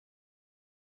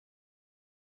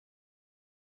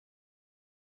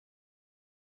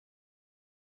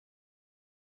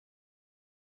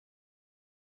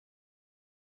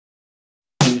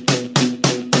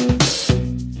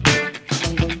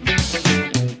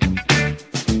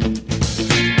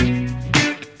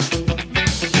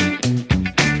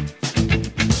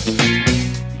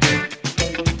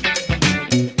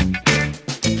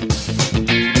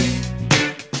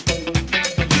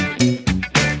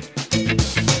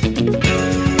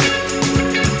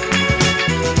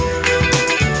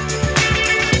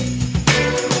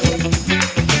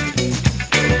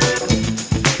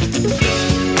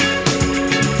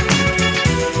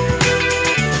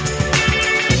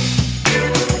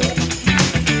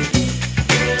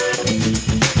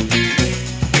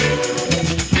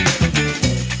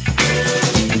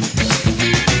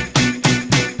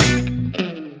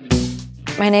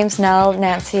name's Nell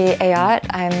Nancy Ayotte.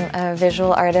 I'm a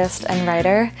visual artist and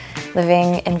writer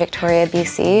living in Victoria,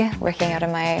 BC, working out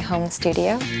of my home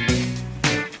studio.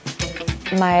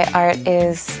 My art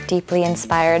is deeply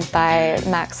inspired by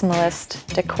maximalist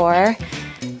decor,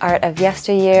 art of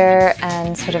yesteryear,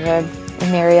 and sort of a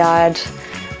myriad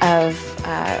of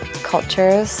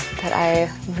cultures that I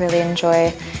really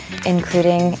enjoy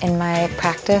including in my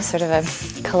practice, sort of a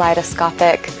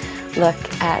kaleidoscopic look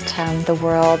at the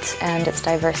world and its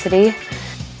diversity.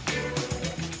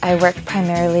 I work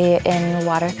primarily in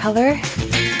watercolour.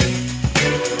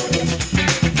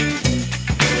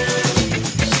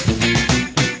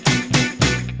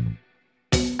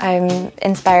 I'm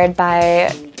inspired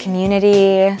by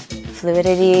community,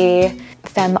 fluidity.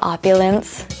 Femme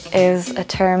opulence is a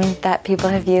term that people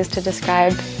have used to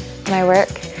describe my work.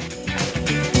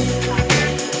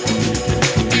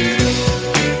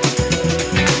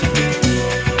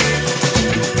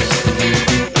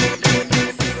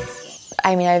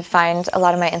 I mean, I find a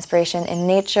lot of my inspiration in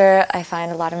nature. I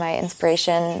find a lot of my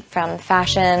inspiration from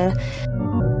fashion.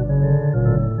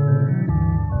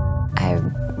 I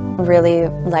really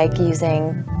like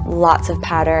using lots of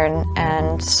pattern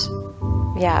and,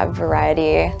 yeah, a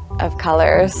variety of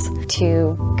colors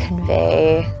to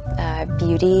convey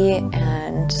beauty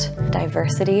and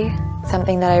diversity.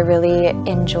 Something that I really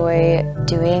enjoy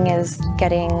doing is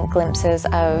getting glimpses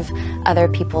of other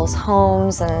people's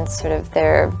homes and sort of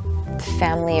their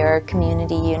family or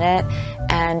community unit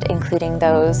and including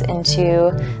those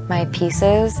into my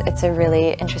pieces. It's a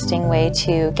really interesting way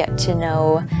to get to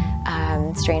know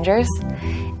strangers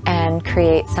and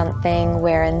create something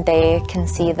wherein they can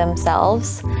see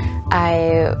themselves.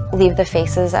 I leave the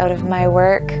faces out of my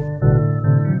work.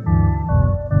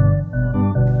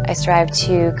 I strive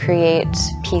to create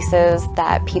pieces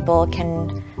that people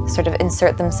can sort of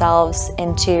insert themselves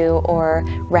into or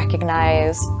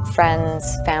recognize friends,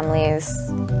 families,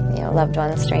 you know, loved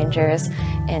ones, strangers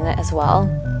in as well.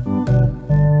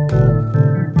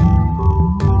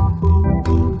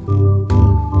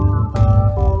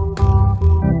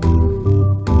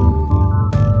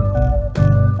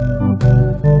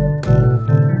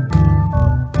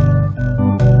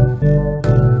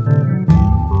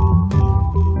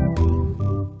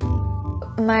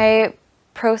 My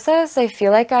process, I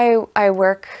feel like I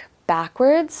work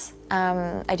backwards.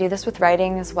 I do this with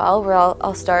writing as well, where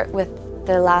I'll start with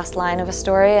the last line of a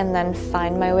story and then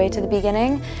find my way to the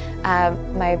beginning.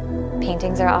 My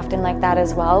paintings are often like that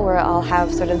as well, where I'll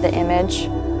have sort of the image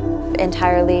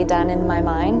entirely done in my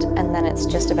mind, and then it's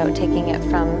just about taking it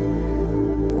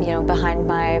from, you know, behind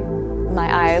my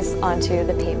eyes onto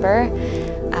the paper.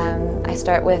 I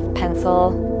start with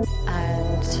pencil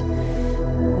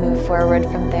and move forward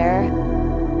from there.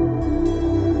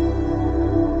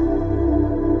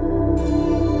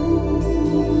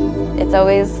 It's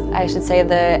always, I should say,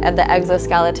 the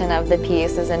exoskeleton of the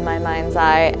piece is in my mind's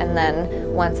eye, and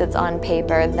then once it's on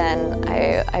paper, then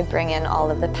I bring in all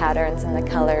of the patterns and the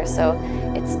colors. So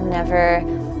it's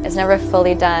never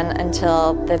fully done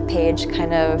until the page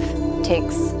kind of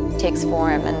takes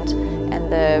form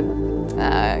and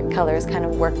the colors kind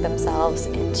of work themselves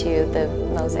into the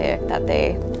mosaic that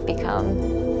they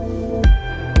become.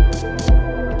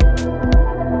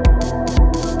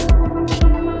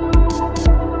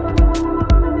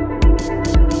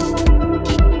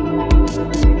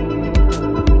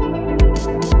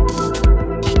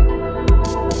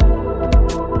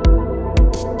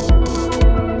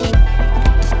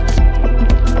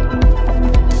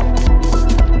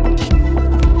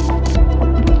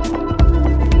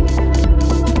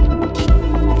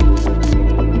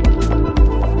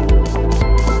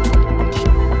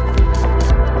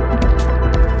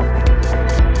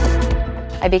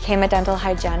 I became a dental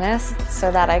hygienist so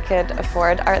that I could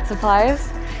afford art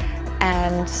supplies,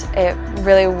 and it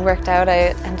really worked out.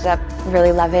 I ended up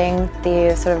really loving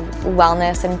the sort of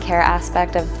wellness and care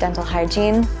aspect of dental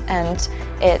hygiene, and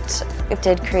it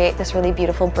did create this really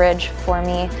beautiful bridge for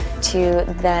me to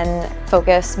then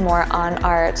focus more on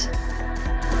art.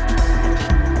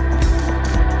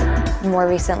 More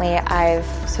recently, I've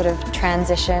sort of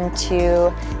transitioned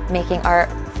to making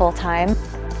art full-time,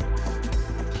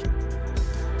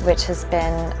 which has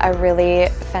been a really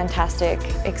fantastic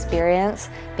experience,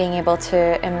 being able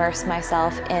to immerse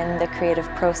myself in the creative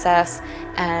process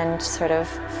and sort of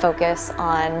focus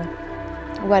on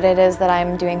what it is that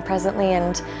I'm doing presently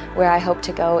and where I hope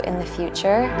to go in the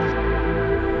future.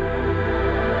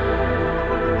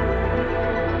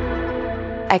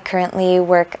 I currently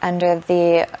work under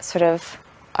the sort of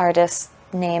artist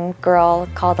name Girl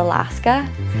Called Alaska.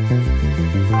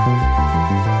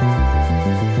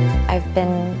 I've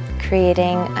been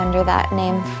creating under that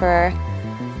name for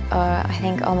I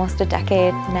think almost a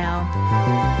decade now.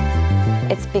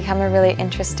 It's become a really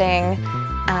interesting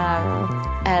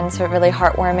and sort of really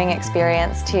heartwarming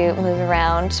experience to move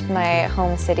around my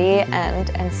home city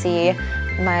and see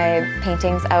my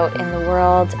paintings out in the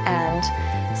world,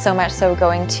 and so much so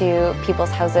going to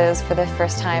people's houses for the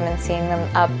first time and seeing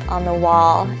them up on the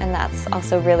wall, and that's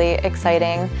also really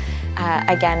exciting.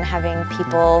 Again, having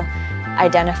people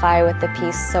identify with the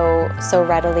piece so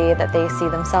readily that they see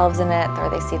themselves in it, or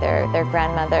they see their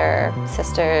grandmother,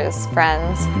 sisters,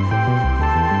 friends.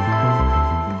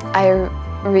 I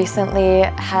recently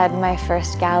had my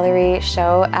first gallery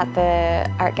show at the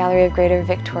Art Gallery of Greater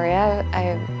Victoria.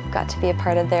 I got to be a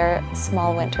part of their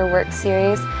Small Winter Work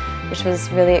series, which was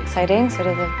really exciting, sort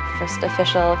of the first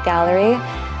official gallery.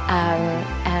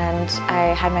 And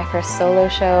I had my first solo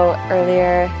show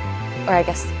earlier, or I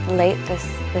guess late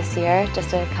this year,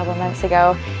 just a couple months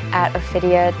ago, at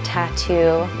Ophidia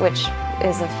Tattoo, which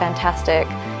is a fantastic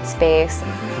space.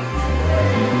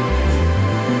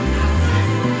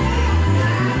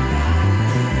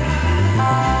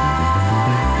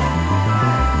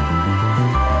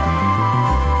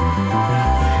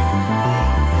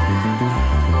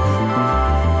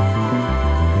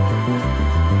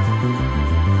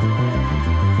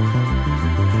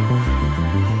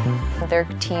 Their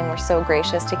team were so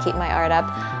gracious to keep my art up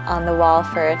on the wall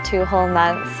for 2 whole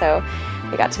months, so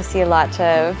we got to see a lot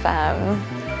of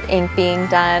ink being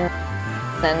done,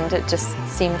 and it just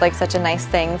seemed like such a nice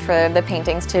thing for the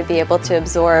paintings to be able to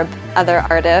absorb other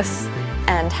artists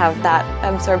and have that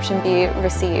absorption be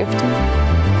received.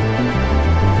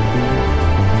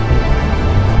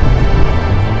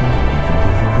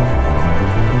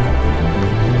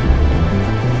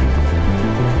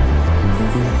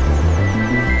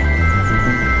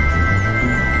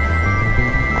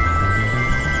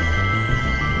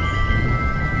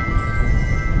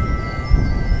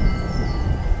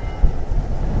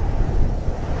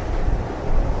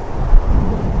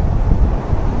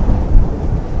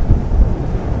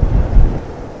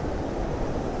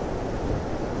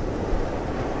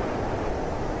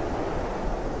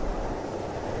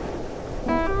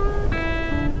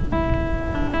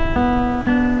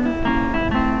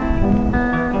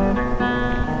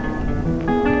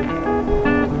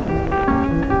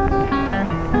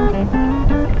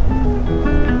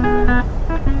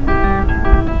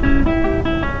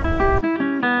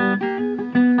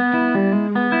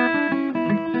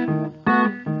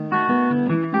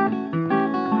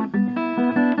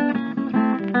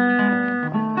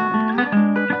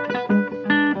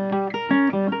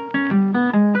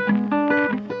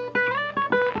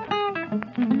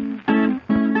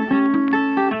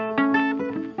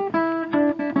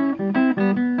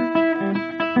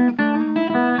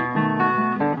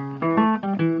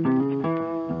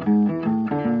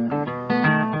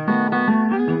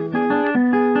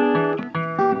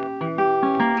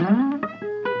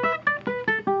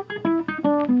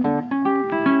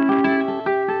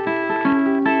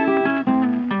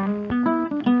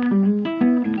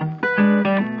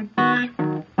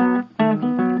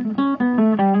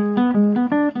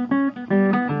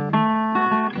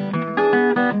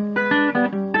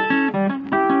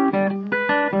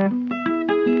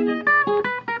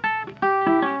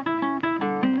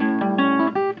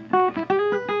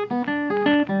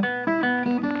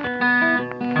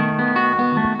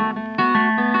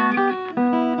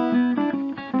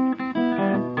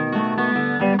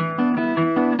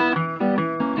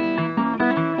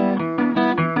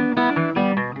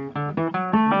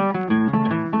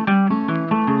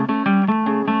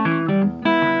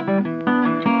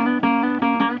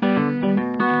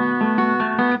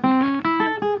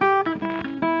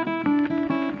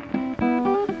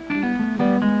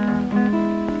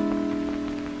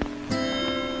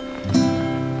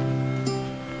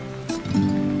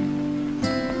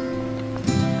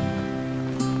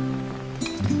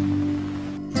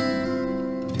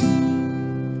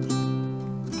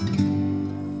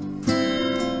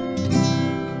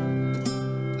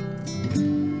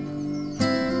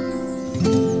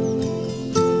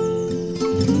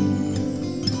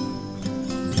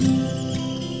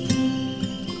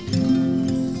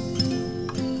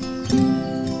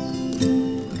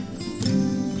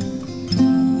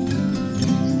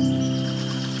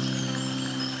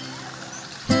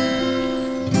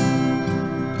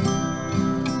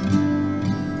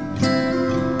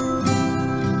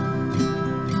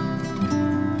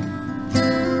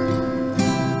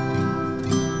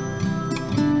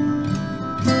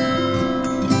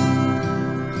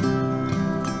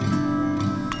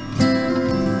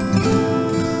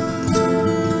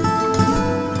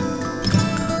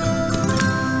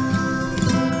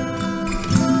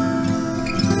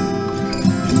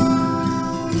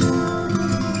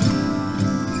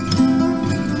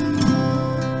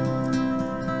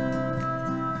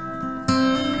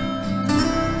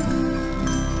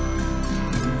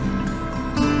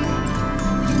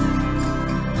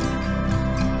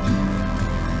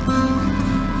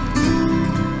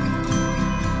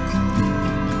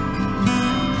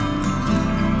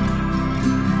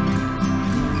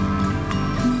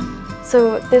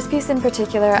 So this piece in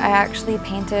particular I actually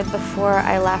painted before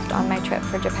I left on my trip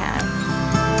for Japan.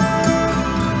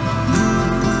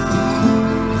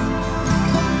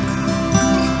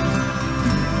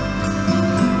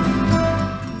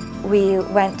 We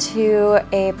went to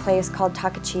a place called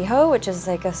Takachiho, which is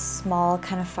like a small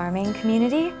kind of farming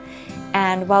community.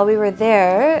 And while we were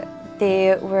there,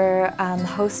 they were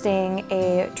hosting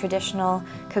a traditional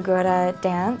Kagura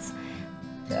dance.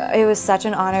 It was such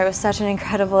an honor, it was such an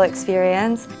incredible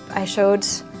experience. I showed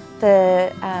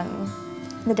the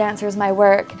dancers my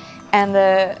work, and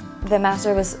the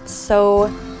master was so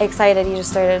excited. He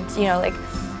just started, you know, like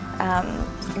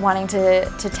wanting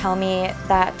to tell me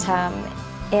that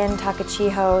in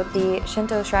Takachiho, the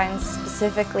Shinto shrines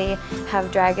specifically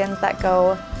have dragons that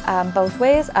go both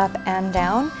ways, up and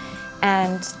down,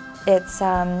 and it's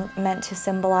meant to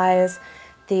symbolize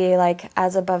the like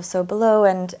as above so below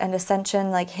and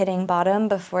ascension, like hitting bottom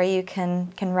before you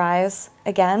can rise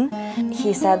again.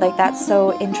 He said like that's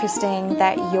so interesting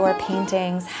that your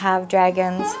paintings have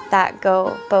dragons that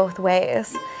go both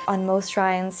ways. On most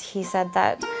shrines he said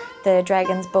that the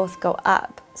dragons both go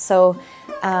up. So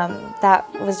that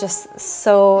was just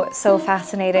so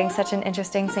fascinating, such an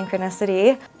interesting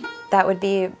synchronicity. That would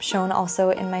be shown also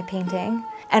in my painting.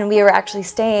 And we were actually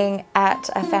staying at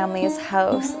a family's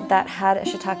house that had a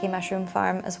shiitake mushroom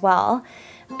farm as well.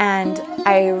 And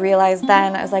I realized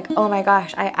then, I was like, oh my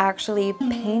gosh, I actually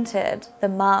painted the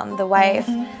mom, the wife,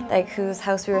 like whose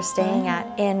house we were staying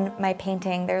at in my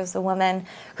painting. There's a woman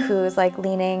who's like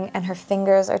leaning and her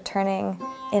fingers are turning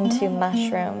into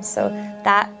mushrooms. So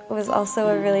that was also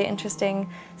a really interesting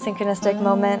synchronistic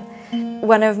moment.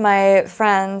 One of my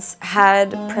friends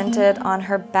had printed on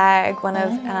her bag one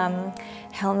of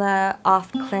Helena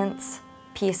Oft Klint's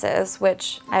pieces,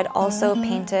 which I'd also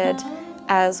painted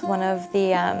as one of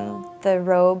the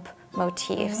robe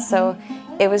motifs. So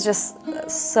it was just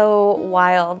so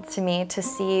wild to me to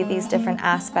see these different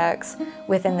aspects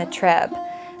within the trip.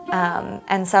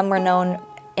 And some were known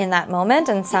in that moment,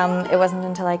 and some it wasn't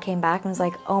until I came back and was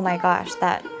like, oh my gosh,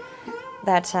 that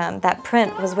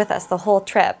print was with us the whole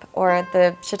trip, or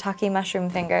the shiitake mushroom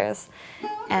fingers.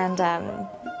 And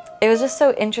it was just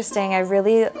so interesting. I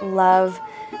really love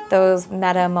those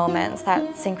meta moments,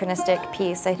 that synchronistic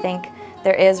piece. I think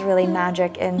there is really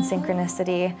magic in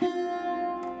synchronicity.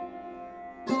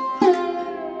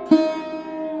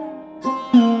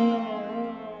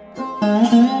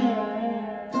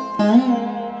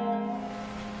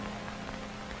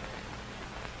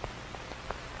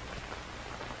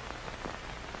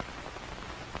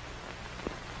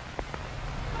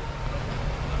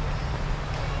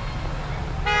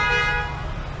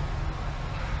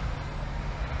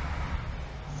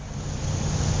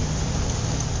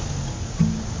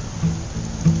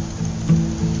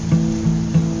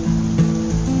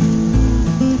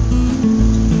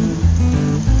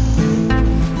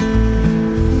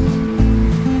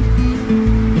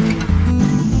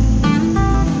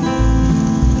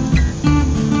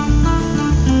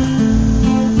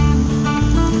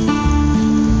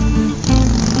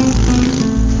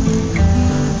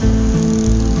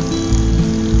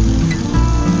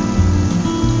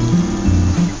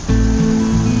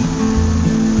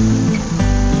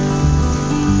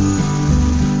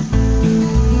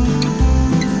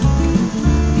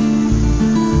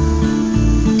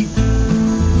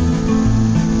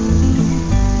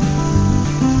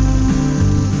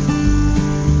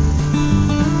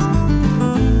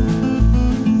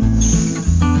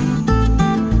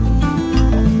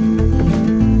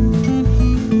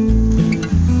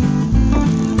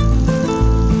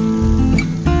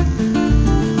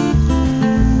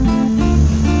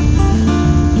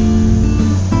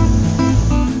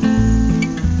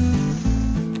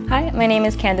 My name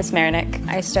is Candace Marynuik.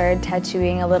 I started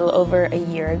tattooing a little over a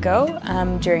year ago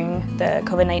during the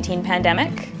COVID-19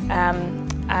 pandemic.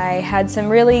 I had some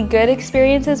really good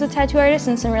experiences with tattoo artists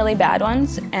and some really bad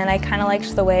ones, and I kind of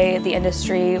liked the way the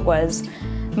industry was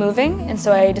moving, and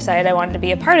so I decided I wanted to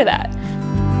be a part of that.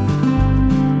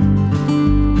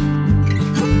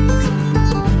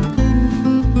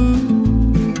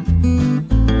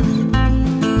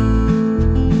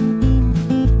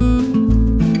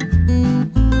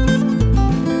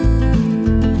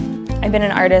 I've been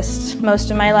an artist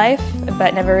most of my life,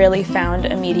 but never really found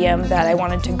a medium that I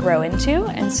wanted to grow into,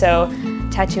 and so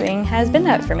tattooing has been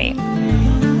that for me.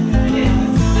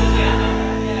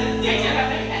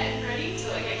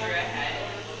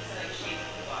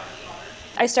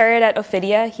 I started at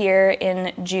Ophidia here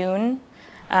in June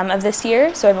of this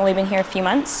year, so I've only been here a few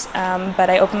months, but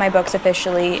I opened my books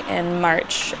officially in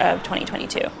March of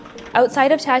 2022.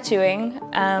 Outside of tattooing,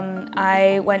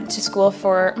 I went to school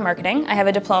for marketing. I have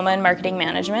a diploma in marketing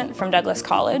management from Douglas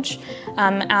College.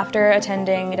 After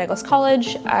attending Douglas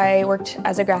College, I worked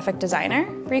as a graphic designer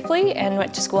briefly and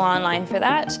went to school online for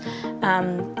that.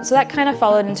 So that kind of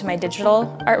followed into my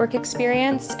digital artwork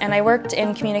experience, and I worked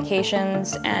in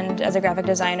communications and as a graphic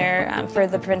designer for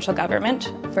the provincial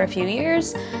government for a few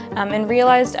years, and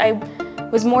realized I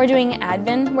was more doing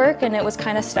admin work and it was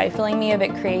kind of stifling me a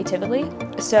bit creatively.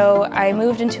 So I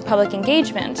moved into public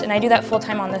engagement, and I do that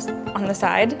full-time on the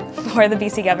side for the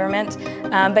BC government.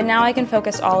 But now I can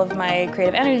focus all of my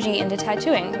creative energy into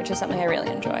tattooing, which is something I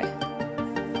really enjoy.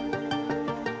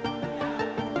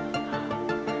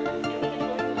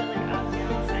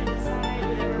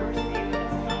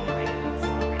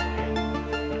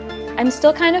 I'm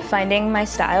still kind of finding my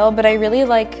style, but I really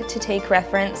like to take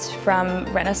reference from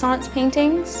Renaissance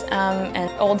paintings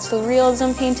and old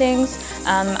surrealism paintings.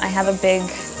 I have a big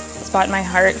spot in my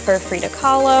heart for Frida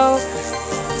Kahlo.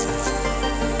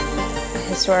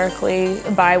 Historically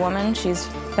a bi woman, she's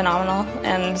phenomenal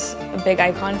and a big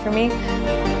icon for me.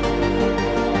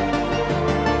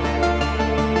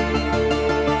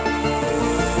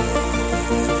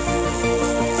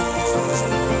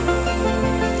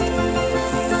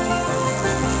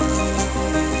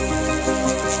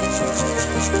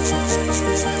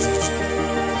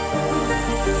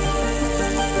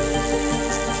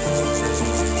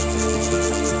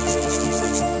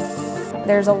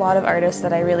 There's a lot of artists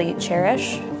that I really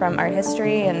cherish from art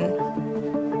history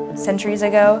and centuries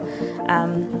ago.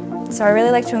 So I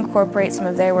really like to incorporate some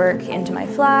of their work into my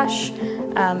flash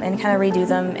and kind of redo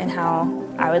them in how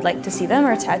I would like to see them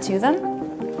or tattoo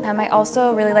them. I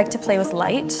also really like to play with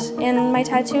light in my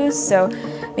tattoos, so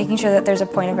making sure that there's a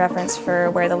point of reference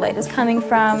for where the light is coming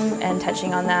from and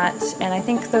touching on that. And I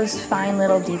think those fine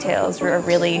little details are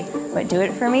really what do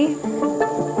it for me.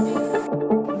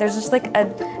 There's just like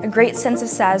a great sense of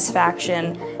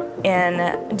satisfaction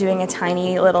in doing a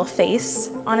tiny little face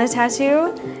on a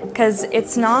tattoo, because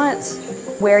it's not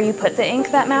where you put the ink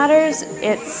that matters,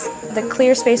 it's the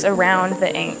clear space around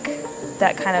the ink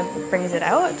that kind of brings it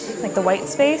out, like the white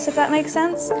space, if that makes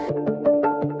sense.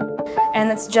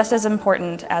 And it's just as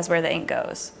important as where the ink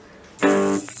goes.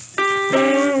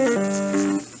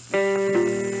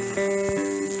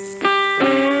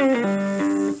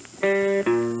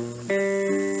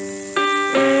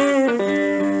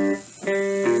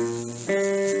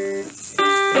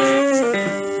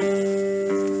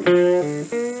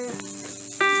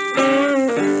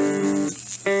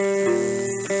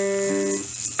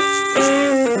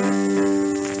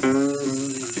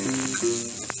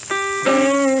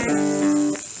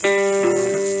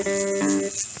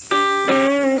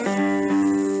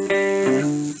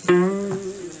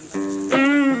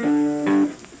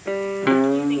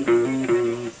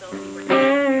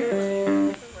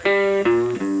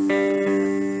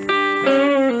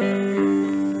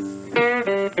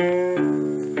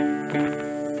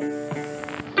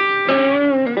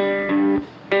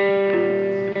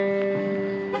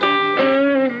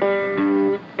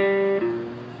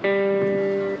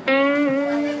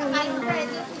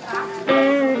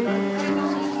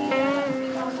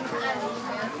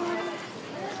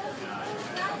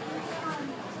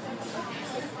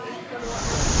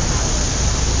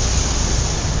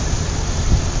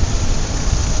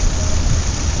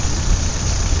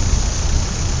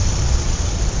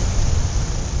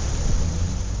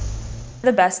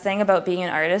 The best thing about being an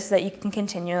artist is that you can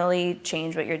continually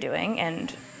change what you're doing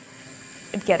and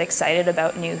get excited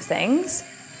about new things.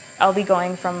 I'll be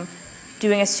going from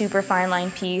doing a super fine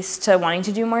line piece to wanting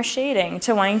to do more shading,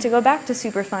 to wanting to go back to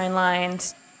super fine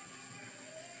lines.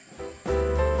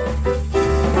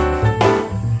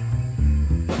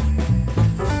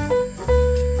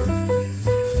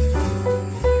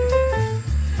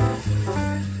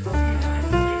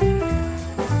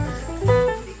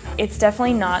 It's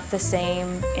definitely not the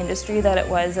same industry that it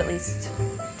was at least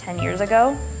 10 years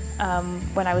ago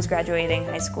when I was graduating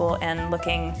high school and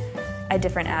looking at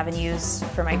different avenues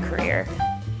for my career.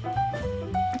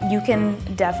 You can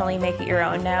definitely make it your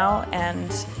own now,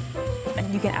 and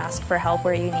you can ask for help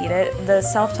where you need it. The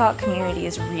self-taught community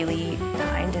is really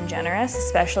kind and generous,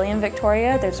 especially in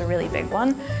Victoria. There's a really big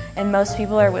one, and most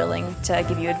people are willing to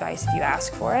give you advice if you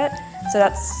ask for it. So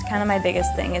that's kind of my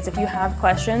biggest thing, is if you have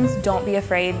questions, don't be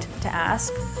afraid to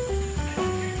ask.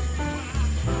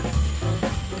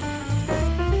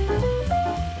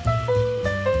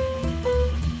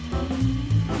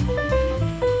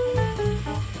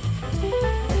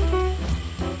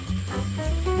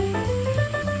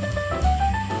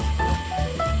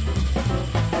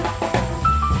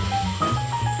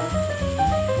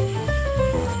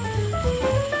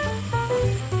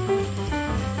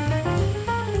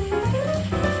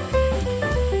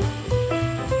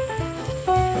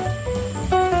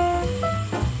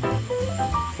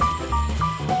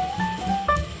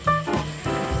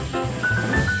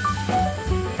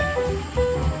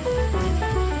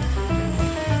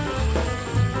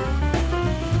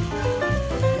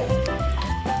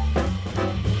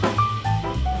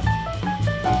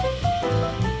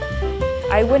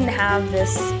 I wouldn't have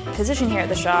this position here at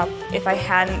the shop if I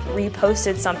hadn't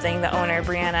reposted something the owner,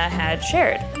 Brianna, had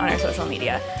shared on her social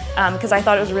media, because I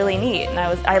thought it was really neat, and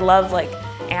I love like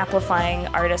amplifying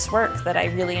artists' work that I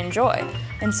really enjoy.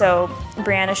 And so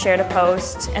Brianna shared a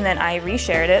post, and then I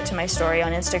reshared it to my story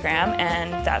on Instagram,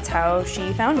 and that's how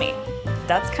she found me.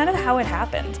 That's kind of how it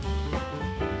happened.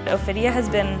 Ophidia has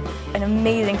been an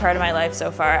amazing part of my life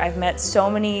so far. I've met so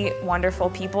many wonderful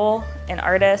people and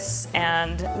artists,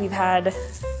 and we've had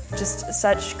just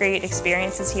such great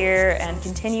experiences here and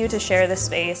continue to share this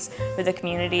space with the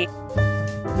community.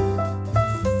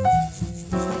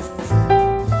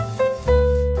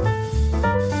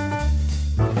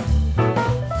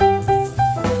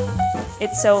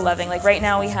 It's so loving. Like right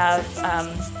now we have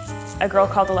a girl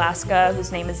called Alaska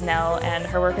whose name is Nell, and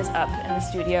her work is up in the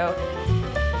studio.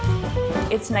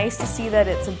 It's nice to see that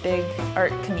it's a big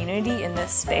art community in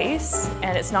this space,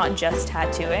 and it's not just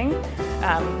tattooing.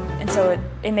 And so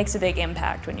it makes a big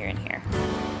impact when you're in here.